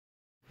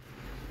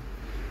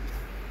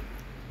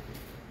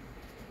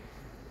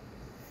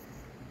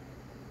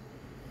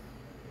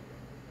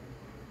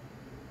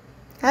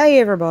Hey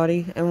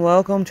everybody, and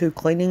welcome to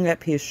Cleaning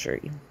Up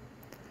History,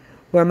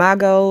 where my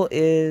goal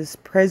is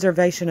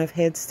preservation of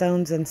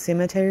headstones and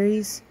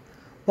cemeteries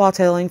while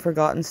telling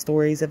forgotten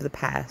stories of the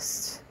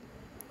past.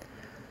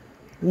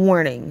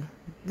 Warning: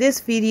 this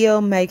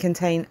video may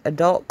contain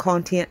adult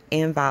content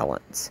and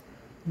violence.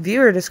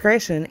 Viewer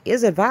discretion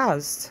is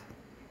advised.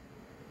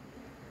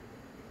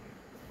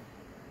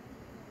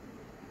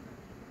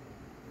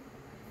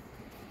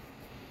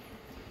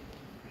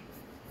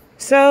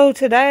 So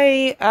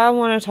today I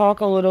want to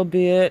talk a little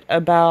bit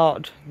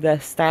about the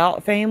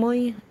Stout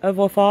family of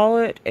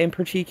LaFollette, and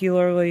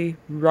particularly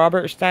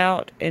Robert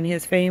Stout and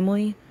his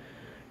family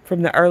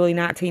from the early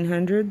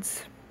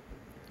 1900s.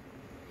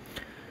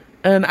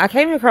 I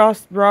came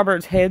across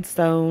Robert's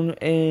headstone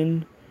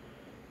and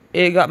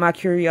it got my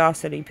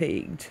curiosity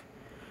piqued.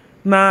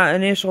 My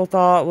initial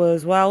thought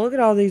was, wow, look at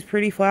all these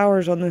pretty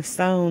flowers on this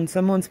stone.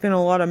 Someone spent a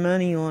lot of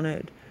money on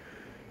it.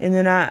 And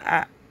then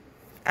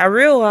I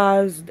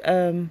realized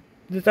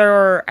that there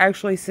are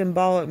actually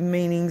symbolic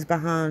meanings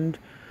behind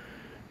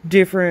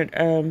different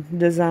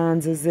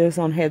designs as this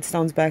on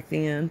headstones back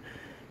then.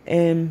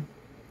 And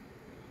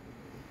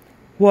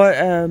what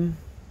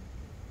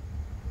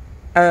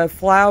a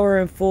flower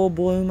in full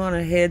bloom on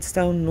a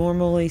headstone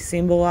normally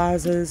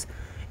symbolizes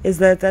is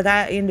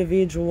that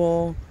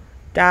individual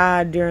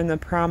died during the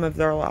prime of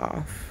their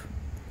life.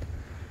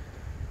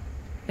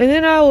 And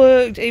then I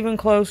looked even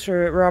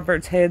closer at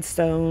Robert's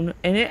headstone,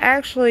 and it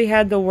actually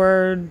had the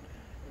word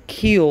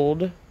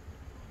killed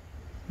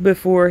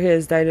before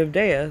his date of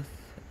death.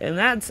 And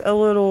that's a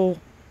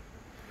little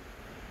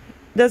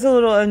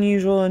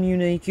unusual and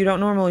unique. You don't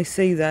normally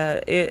see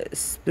that. It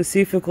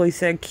specifically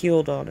said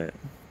killed on it.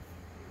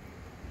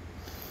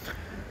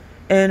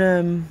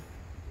 And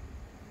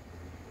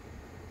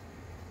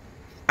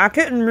I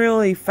couldn't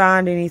really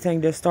find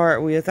anything to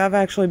start with. I've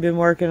actually been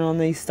working on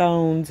these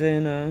stones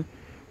and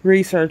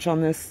research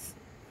on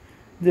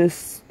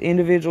this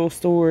individual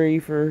story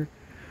for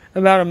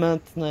about a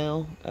month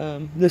now.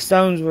 The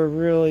stones were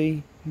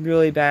really,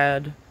 really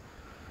bad,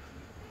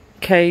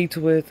 caked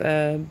with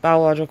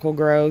biological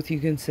growth. You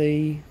can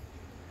see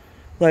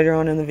later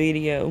on in the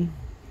video.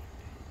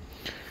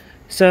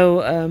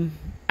 So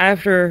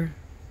after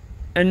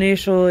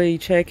initially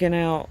checking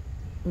out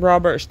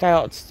Robert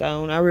Stout's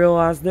stone, I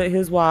realized that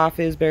his wife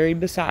is buried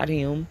beside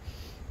him.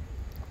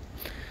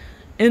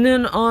 And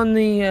then on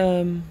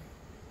the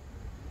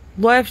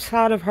left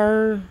side of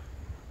her,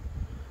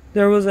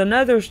 there was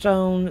another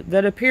stone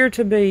that appeared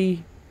to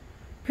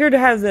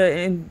have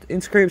the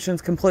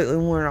inscriptions completely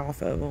worn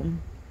off of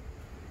them.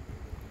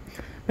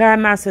 But I had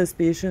my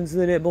suspicions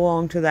that it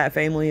belonged to that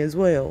family as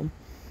well.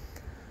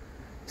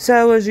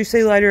 So as you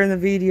see later in the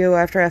video,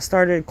 after I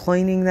started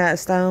cleaning that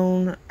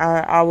stone,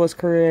 I was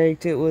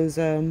correct. It was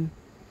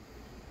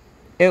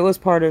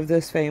part of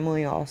this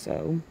family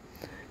also.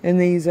 And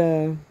these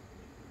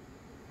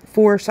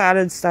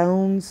four-sided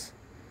stones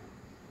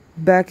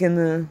back in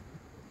the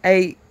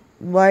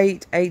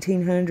late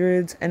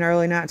 1800s and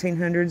early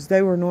 1900s,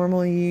 they were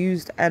normally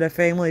used at a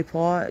family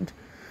plot,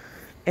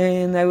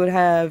 and they would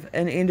have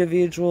an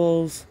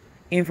individual's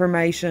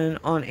information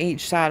on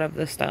each side of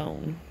the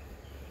stone.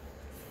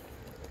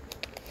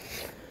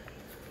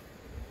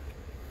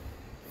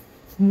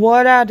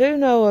 What I do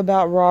know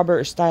about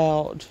Robert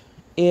Stout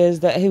is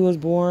that he was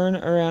born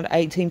around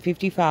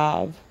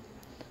 1855.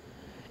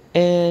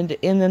 And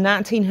in the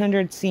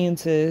 1900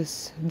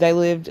 census,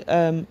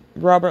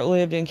 Robert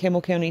lived in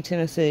Campbell County,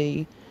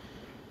 Tennessee,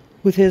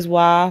 with his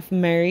wife,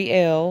 Mary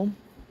L.,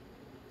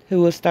 who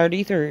was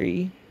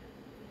 33,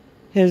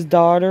 his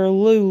daughter,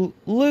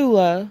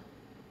 Lula,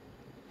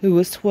 who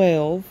was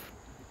 12,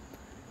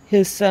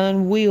 his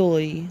son,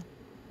 Willie,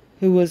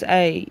 who was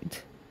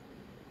 8,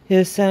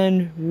 his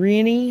son,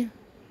 Rennie,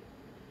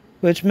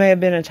 which may have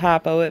been a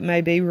typo, it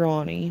may be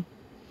Ronnie,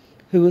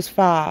 who was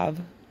 5,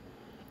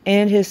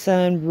 and his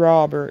son,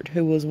 Robert,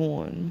 who was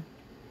 1.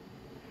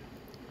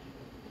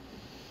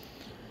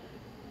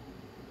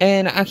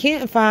 And I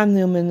can't find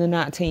them in the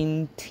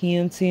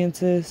 1910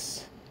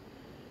 census,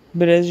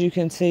 but as you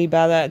can see,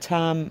 by that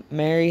time,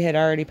 Mary had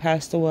already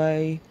passed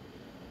away.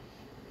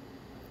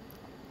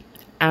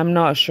 I'm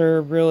not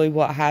sure really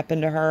what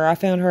happened to her. I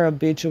found her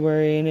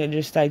obituary, and it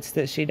just states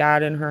that she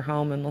died in her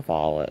home in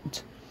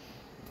LaFollette.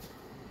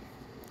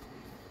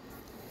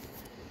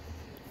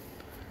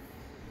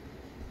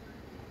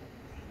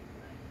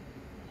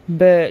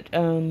 But,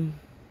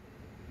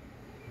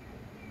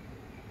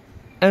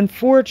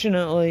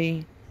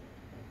 unfortunately,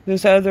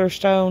 this other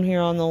stone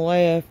here on the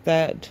left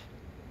that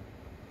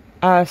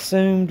I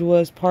assumed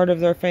was part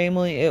of their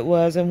family, it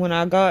was. And when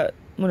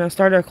I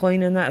started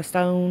cleaning that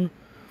stone,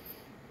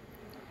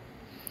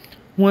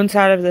 one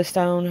side of the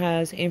stone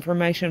has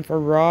information for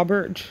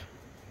Robert,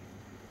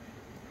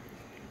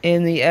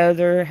 and the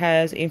other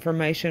has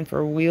information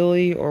for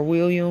Willie or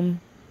William,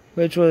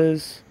 which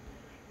was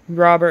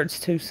Robert's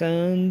 2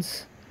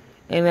 sons,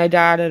 and they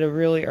died at a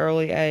really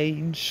early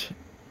age.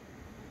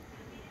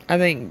 I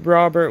think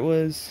Robert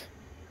was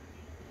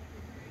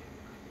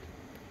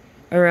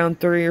around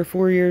 3 or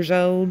 4 years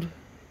old,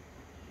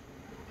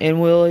 and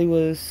Willie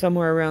was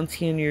somewhere around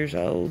 10 years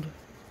old.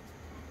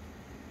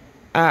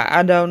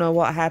 I don't know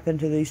what happened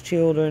to these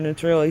children.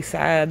 It's really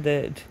sad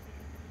that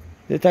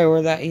they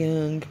were that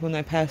young when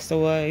they passed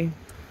away.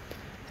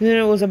 And then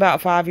it was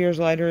about 5 years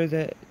later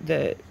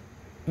that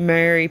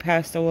Mary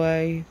passed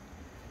away.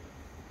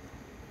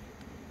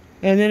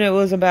 And then it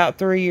was about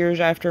 3 years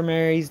after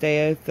Mary's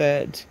death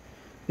that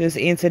this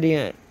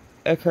incident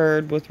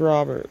occurred with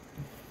Robert.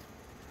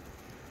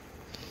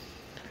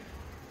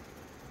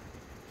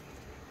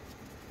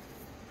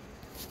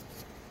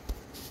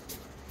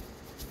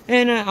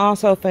 And I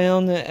also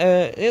found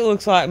that it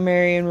looks like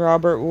Mary and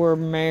Robert were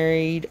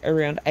married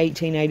around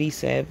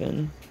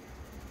 1887.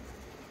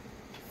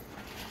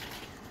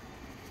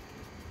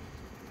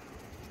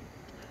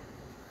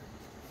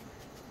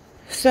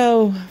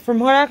 So, from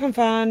what I can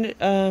find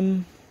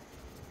in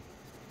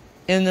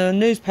the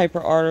newspaper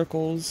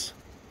articles,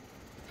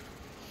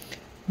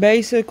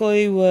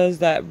 basically was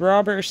that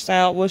Robert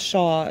Stout was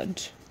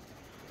shot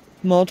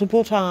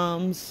multiple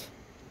times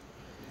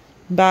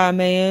by a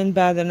man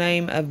by the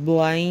name of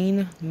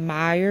Blaine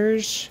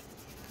Myers,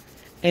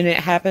 and it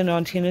happened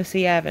on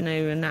Tennessee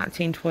Avenue in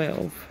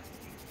 1912.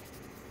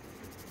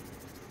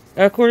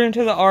 According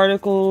to the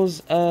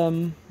articles,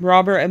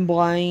 Robert and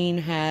Blaine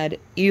had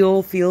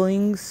ill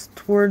feelings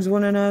towards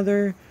one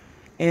another,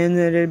 and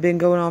that it had been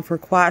going on for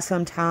quite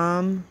some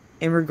time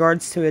in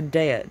regards to a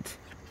debt.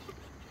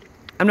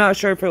 I'm not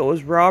sure if it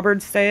was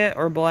Robert's debt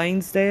or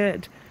Blaine's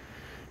debt,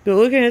 but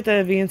looking at the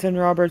events in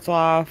Robert's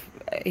life,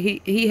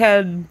 he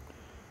had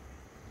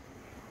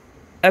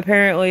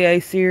apparently a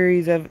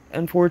series of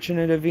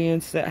unfortunate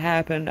events that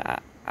happened.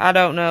 I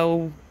don't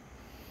know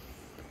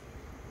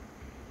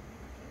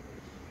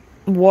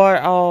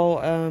what all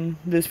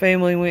this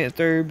family went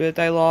through, but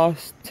they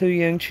lost 2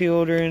 young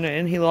children,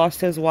 and he lost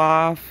his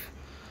wife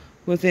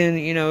within,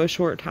 a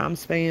short time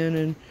span,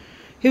 and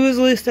he was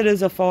listed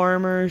as a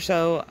farmer,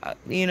 so,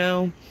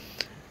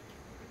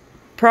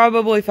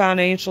 probably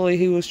financially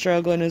he was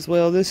struggling as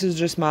well. This is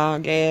just my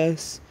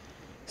guess.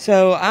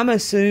 So I'm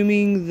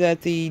assuming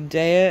that the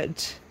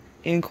debt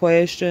in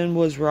question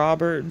was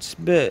Robert's,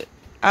 but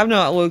I've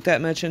not looked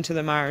that much into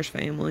the Myers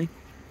family.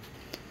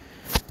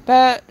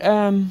 But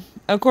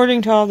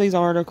according to all these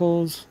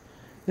articles,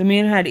 the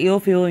men had ill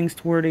feelings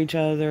toward each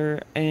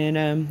other,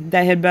 and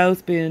they had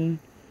both been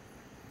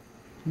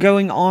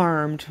going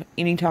armed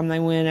anytime they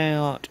went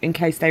out in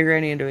case they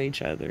ran into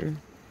each other.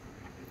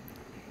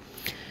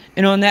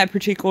 And on that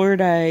particular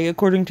day,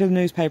 according to the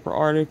newspaper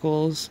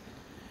articles,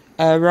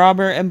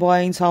 Robert and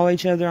Blaine saw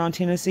each other on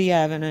Tennessee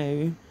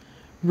Avenue.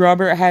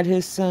 Robert had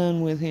his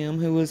son with him,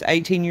 who was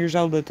 18 years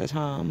old at the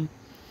time.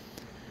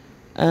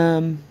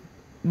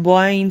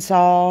 Blaine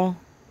saw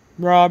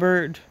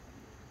Robert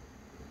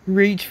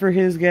reach for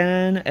his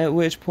gun, at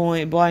which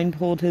point Blaine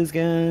pulled his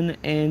gun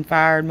and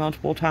fired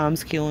multiple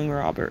times, killing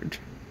Robert.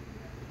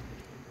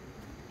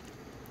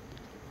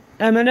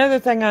 Another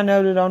thing I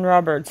noted on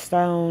Robert's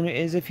stone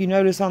is, if you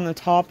notice on the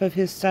top of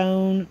his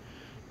stone,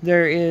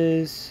 there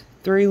is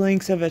 3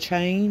 links of a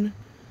chain.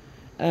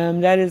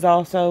 That is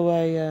also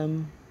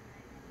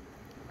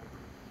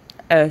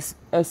a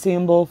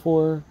symbol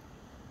for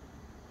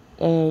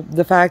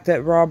the fact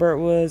that Robert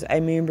was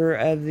a member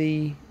of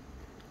the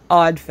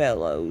Odd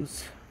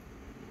Fellows.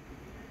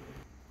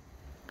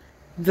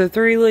 The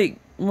 3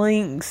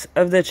 links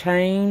of the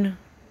chain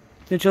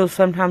that you'll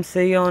sometimes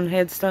see on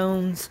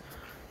headstones,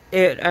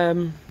 it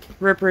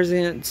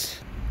represents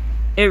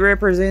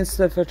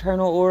the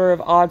Fraternal Order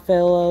of Odd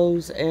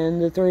Fellows,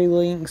 and the 3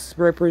 links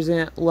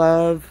represent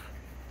love,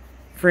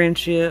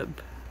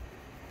 friendship,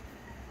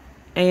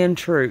 and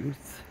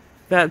truth.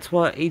 That's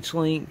what each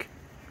link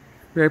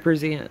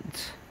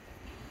represents.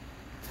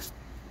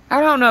 I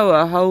don't know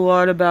a whole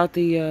lot about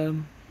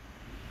the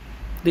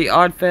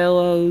Odd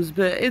Fellows,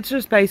 but it's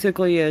just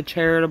basically a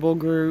charitable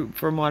group,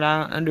 from what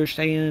I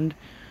understand.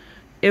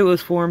 It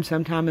was formed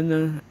sometime in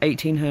the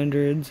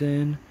 1800s,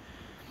 and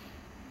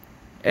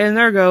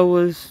their goal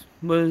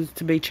was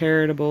to be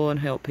charitable and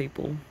help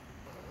people.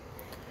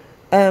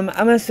 I'm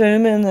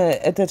assuming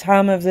that at the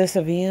time of this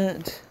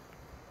event,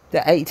 the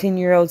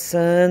 18-year-old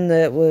son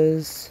that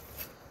was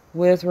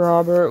with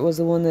Robert was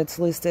the one that's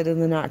listed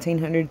in the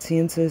 1900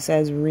 census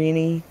as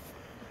Rennie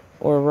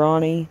or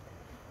Ronnie.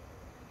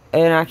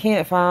 And I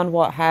can't find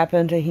what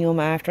happened to him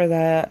after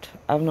that.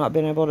 I've not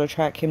been able to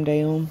track him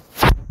down.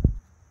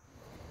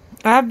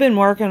 I've been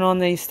working on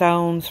these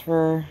stones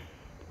for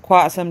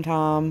quite some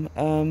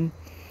time.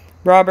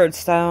 Robert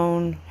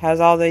Stone has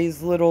all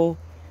these little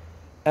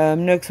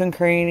nooks and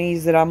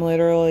crannies that I'm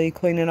literally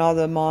cleaning all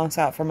the moss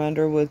out from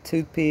under with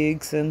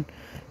toothpicks and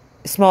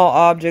small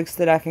objects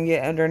that I can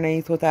get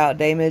underneath without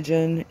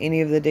damaging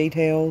any of the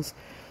details.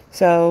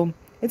 So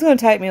it's going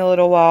to take me a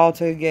little while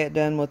to get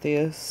done with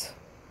this.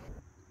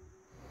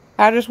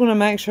 I just want to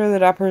make sure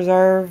that I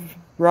preserve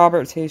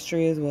Robert's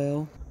history as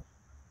well.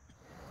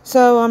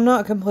 So I'm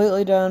not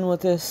completely done with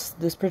this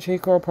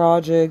particular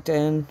project,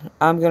 and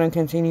I'm going to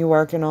continue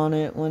working on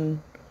it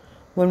when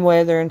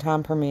weather and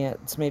time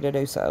permits me to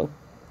do so.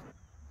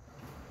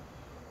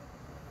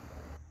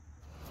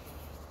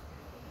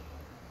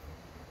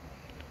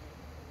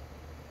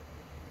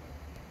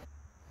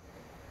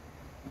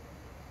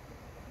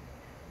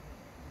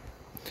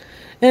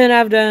 And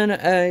I've done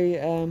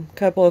a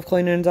couple of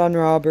cleanings on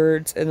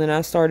Robert's, and then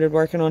I started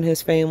working on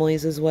his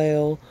families as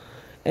well.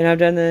 And I've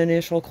done the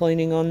initial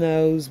cleaning on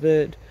those,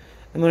 but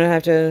I'm gonna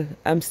have to.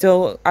 I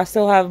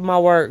still have my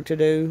work to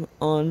do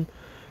on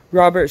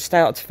Robert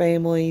Stout's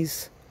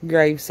family's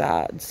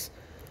gravesites.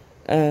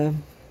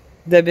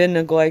 They've been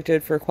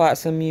neglected for quite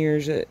some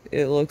years.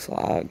 It looks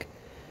like.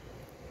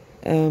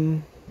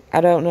 I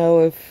don't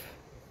know if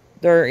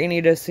there are any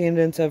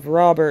descendants of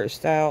Robert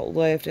Stout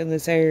left in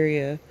this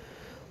area.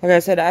 Like I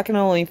said, I can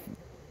only,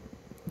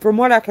 from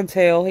what I can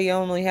tell, he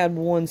only had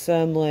one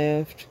son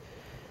left.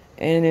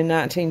 And in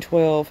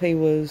 1912, he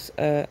was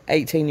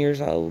 18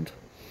 years old.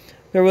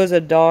 There was a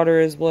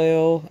daughter as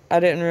well. I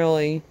didn't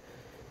really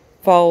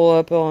follow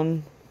up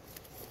on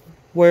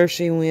where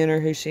she went or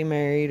who she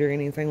married or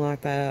anything like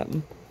that.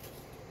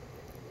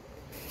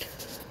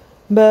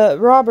 But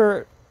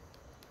Robert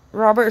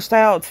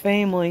Stout's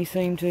family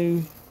seemed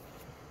to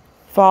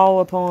fall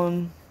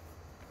upon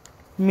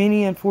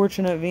many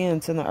unfortunate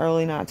events in the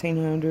early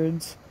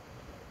 1900s.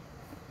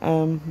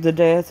 The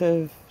death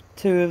of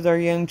two of their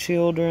young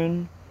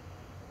children,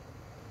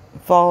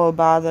 followed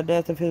by the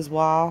death of his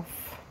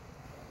wife,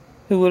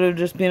 who would have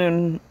just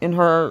been in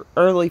her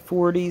early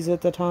 40s at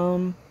the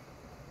time.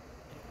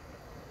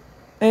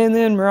 And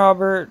then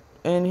Robert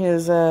and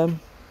his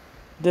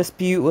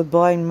dispute with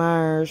Blaine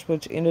Myers,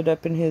 which ended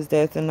up in his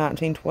death in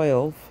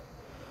 1912.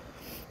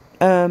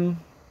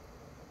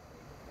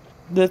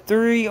 The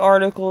three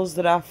articles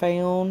that I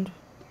found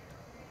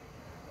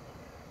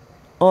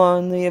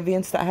on the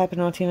events that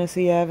happened on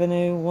Tennessee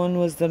Avenue, one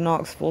was the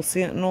Knoxville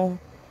Sentinel,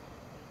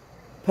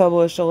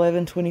 published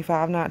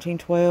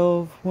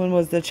 11/25/1912. One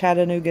was the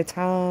Chattanooga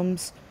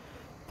Times,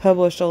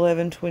 published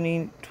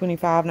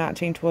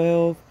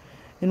 11/25/1912.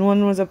 And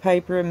one was a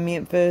paper in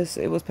Memphis.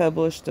 It was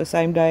published the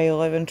same day,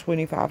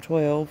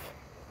 11/25/12.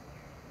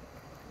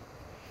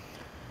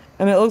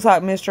 I mean, it looks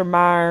like Mr.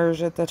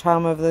 Myers, at the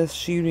time of this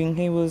shooting,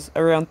 he was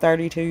around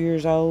 32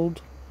 years old.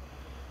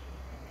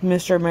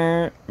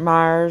 Mr.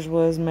 Myers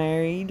was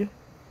married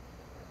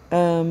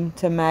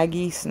to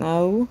Maggie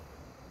Snow.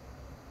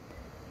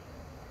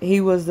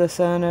 He was the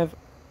son of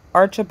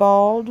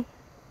Archibald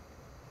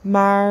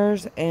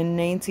Myers and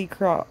Nancy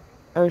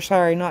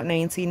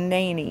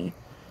Nanny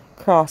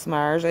Cross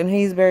Myers. And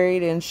he's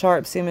buried in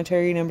Sharp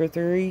Cemetery No.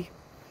 3.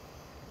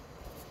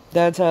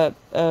 That's up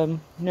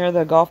near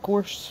the golf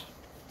course.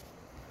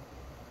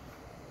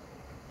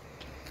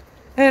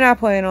 And I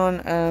plan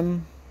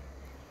on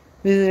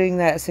visiting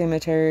that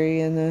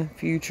cemetery in the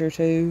future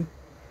too.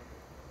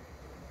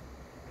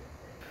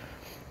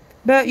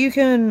 But you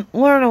can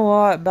learn a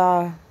lot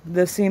by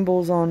the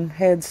symbols on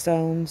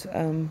headstones.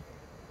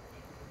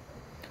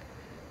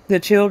 The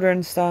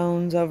children's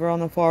stones over on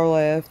the far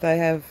left, they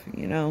have,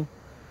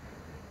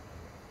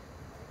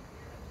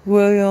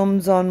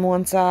 Williams on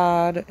one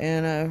side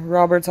and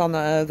Roberts on the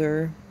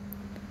other.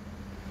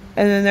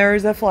 And then there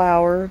is a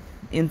flower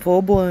in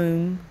full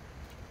bloom.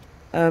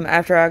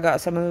 After I got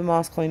some of the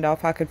moss cleaned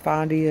off, I could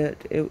find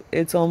it.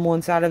 It's on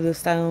one side of the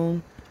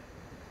stone.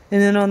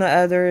 And then on the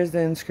other is the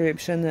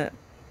inscription that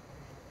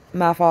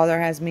my father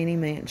has many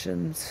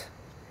mansions.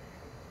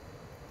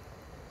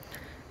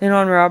 And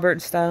on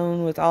Robert's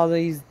stone with all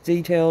these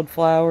detailed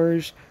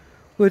flowers,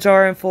 which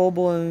are in full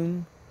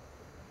bloom,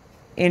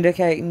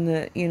 indicating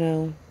that,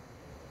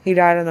 he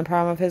died in the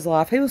prime of his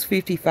life. He was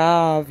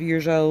 55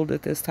 years old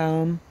at this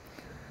time.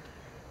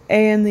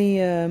 And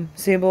the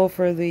symbol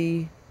for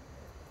the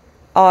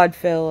Odd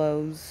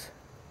Fellows.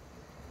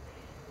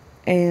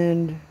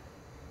 And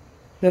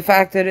the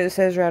fact that it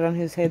says right on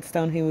his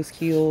headstone he was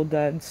killed,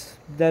 that's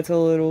a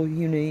little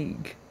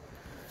unique.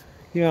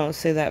 You don't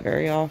see that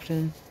very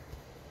often.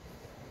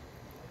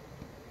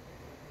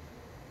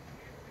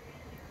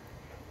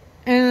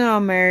 And then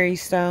on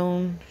Mary's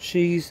stone,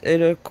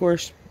 it of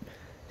course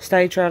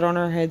states right on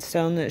her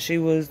headstone that she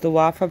was the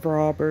wife of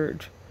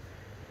Robert.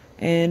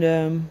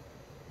 And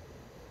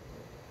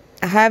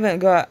I haven't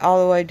got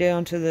all the way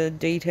down to the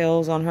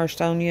details on her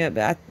stone yet,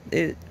 but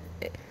it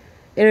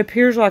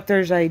appears like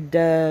there's a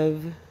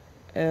dove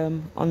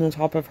on the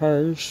top of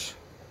hers.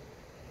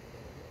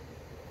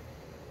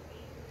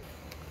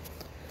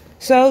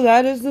 So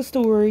that is the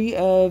story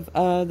of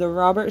the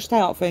Robert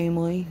Stout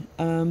family.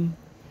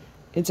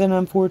 It's an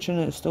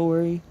unfortunate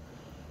story.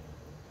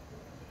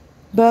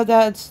 But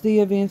that's the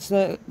events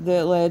that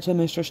led to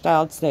Mr.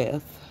 Stout's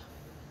death.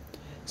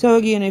 So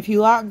again, if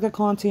you like the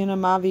content of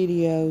my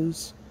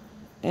videos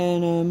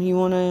and you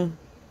want to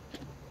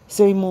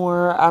see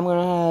more, I'm going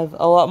to have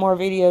a lot more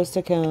videos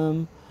to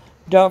come.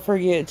 Don't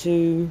forget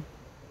to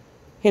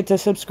hit the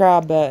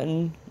subscribe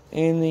button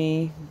in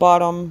the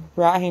bottom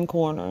right hand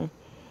corner.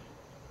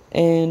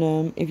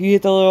 And if you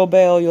hit the little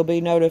bell, you'll be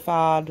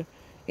notified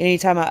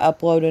anytime I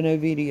upload a new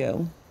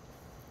video.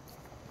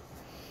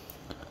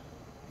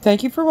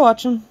 Thank you for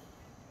watching,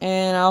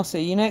 and I'll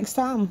see you next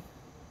time.